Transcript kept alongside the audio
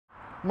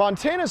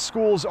Montana's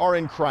schools are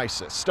in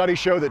crisis. Studies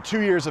show that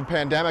 2 years of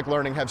pandemic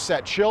learning have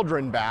set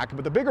children back,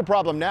 but the bigger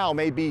problem now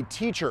may be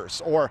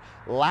teachers, or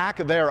lack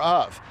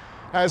thereof.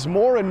 As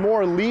more and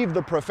more leave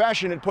the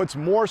profession, it puts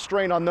more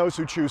strain on those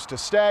who choose to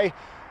stay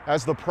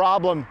as the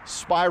problem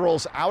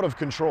spirals out of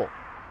control.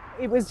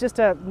 It was just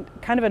a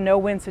kind of a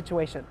no-win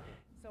situation.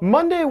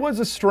 Monday was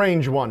a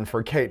strange one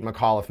for Kate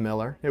McAuliffe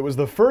Miller. It was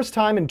the first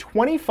time in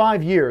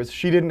 25 years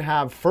she didn't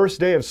have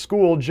first day of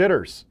school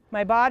jitters.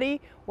 My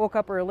body woke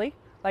up early,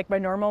 like my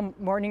normal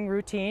morning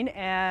routine,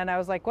 and I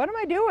was like, what am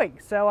I doing?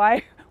 So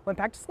I went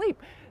back to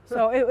sleep.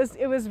 So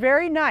it was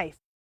very nice.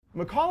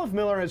 McAuliffe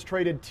Miller has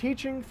traded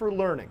teaching for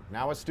learning,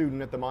 now a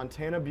student at the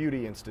Montana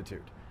Beauty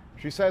Institute.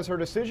 She says her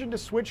decision to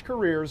switch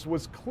careers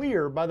was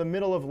clear by the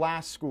middle of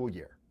last school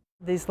year.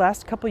 These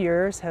last couple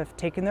years have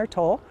taken their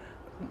toll.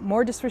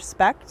 More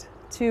disrespect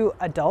to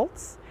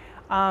adults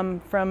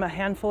from a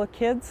handful of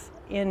kids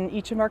in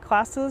each of our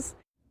classes.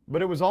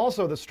 But it was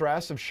also the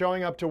stress of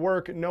showing up to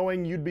work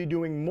knowing you'd be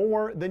doing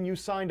more than you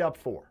signed up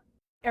for.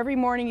 Every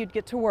morning you'd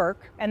get to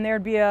work and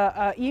there'd be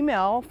a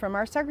email from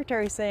our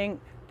secretary saying,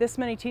 this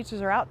many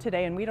teachers are out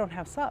today and we don't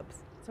have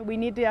subs. So we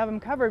need to have them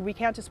covered. We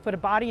can't just put a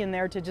body in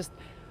there to just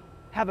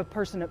have a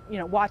person,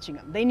 watching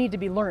them. They need to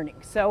be learning.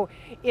 So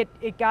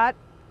it got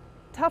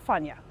tough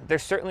on you.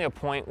 There's certainly a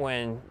point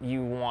when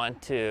you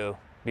want to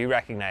be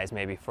recognized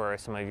maybe for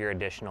some of your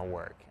additional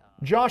work.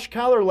 Josh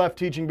Keller left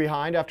teaching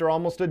behind after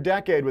almost a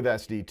decade with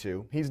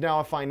SD2. He's now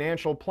a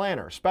financial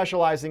planner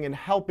specializing in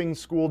helping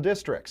school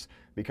districts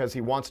because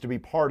he wants to be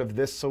part of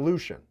this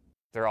solution.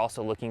 They're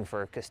also looking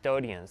for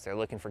custodians, they're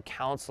looking for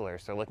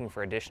counselors, they're looking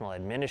for additional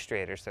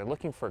administrators, they're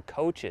looking for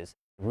coaches.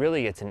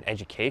 Really, it's an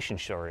education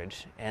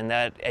shortage, and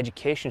that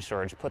education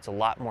shortage puts a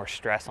lot more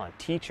stress on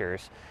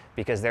teachers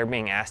because they're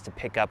being asked to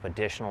pick up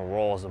additional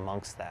roles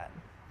amongst that.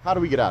 How do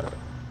we get out of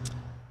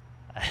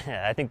it?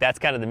 I think that's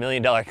kind of the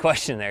million-dollar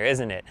question there,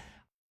 isn't it?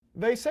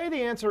 They say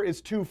the answer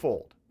is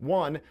twofold.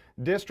 One,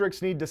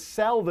 districts need to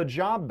sell the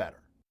job better.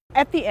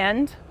 At the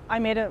end, I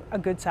made a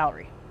good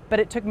salary, but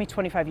it took me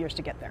 25 years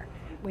to get there.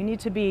 We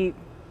need to be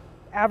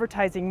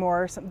advertising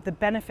more the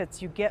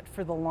benefits you get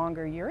for the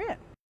longer you're in.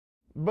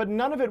 But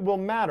none of it will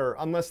matter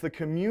unless the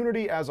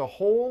community as a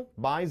whole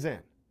buys in.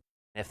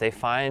 If they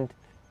find,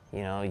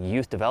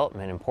 youth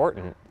development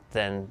important,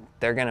 then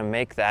they're going to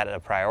make that a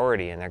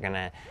priority, and they're going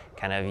to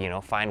kind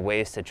of, find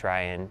ways to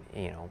try and,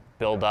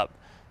 build up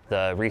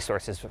the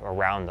resources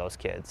around those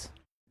kids.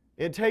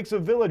 It takes a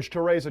village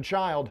to raise a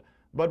child,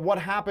 but what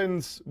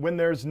happens when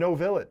there's no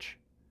village?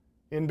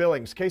 In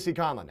Billings, Casey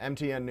Conlon,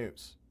 MTN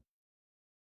News.